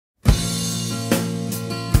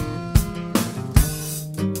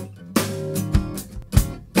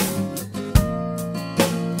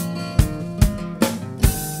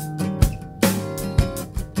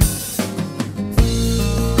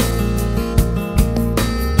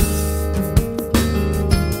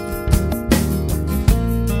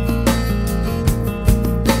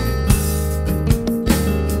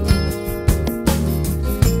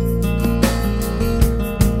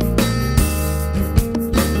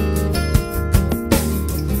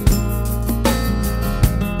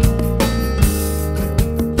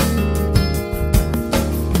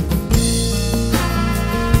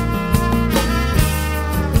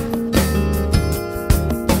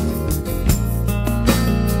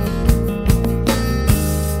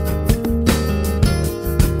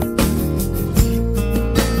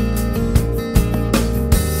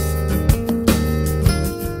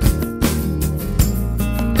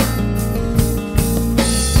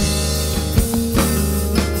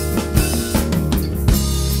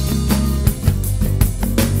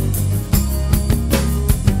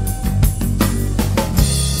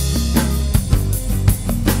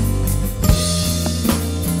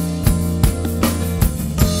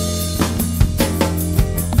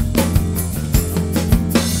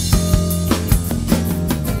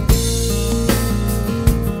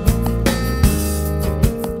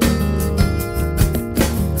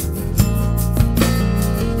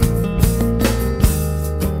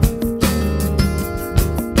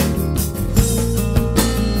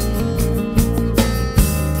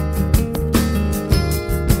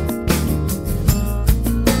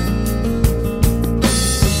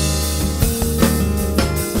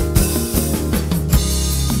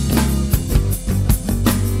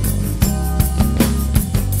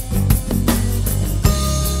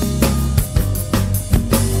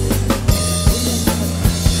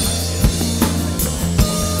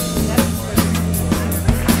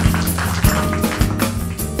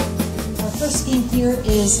here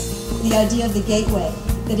is the idea of the gateway.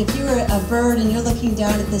 That if you were a bird and you're looking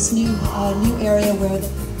down at this new area where the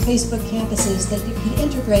Facebook campus is, that you could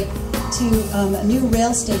integrate to a new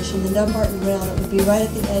rail station, the Dumbarton Rail, that would be right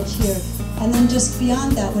at the edge here. And then just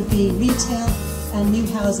beyond that would be retail and new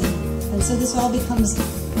housing. And so this all becomes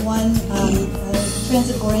one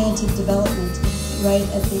transit-oriented development right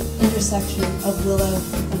at the intersection of Willow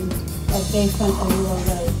and of Bayfront and Willow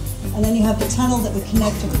Road. And then you have the tunnel that would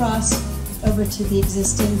connect across over to the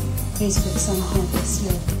existing Facebook Sun campus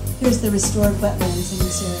here. Here's the restored wetlands in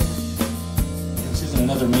this area. This is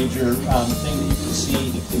another major thing that you can see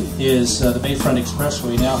is the Bayfront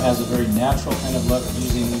Expressway now has a very natural kind of look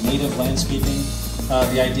using native landscaping.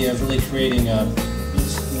 The idea of really creating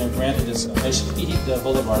granted it's a high-speed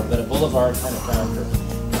boulevard, but a boulevard kind of character,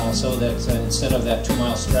 so that instead of that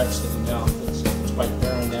 2-mile stretch that you know it's quite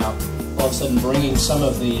barren now, all of a sudden bringing some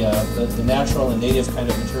of the natural and native kind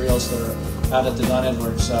of materials that are out at the Don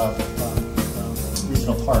Edwards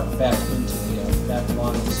Regional Park back into the back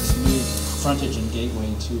along this new frontage and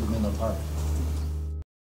gateway to Menlo Park.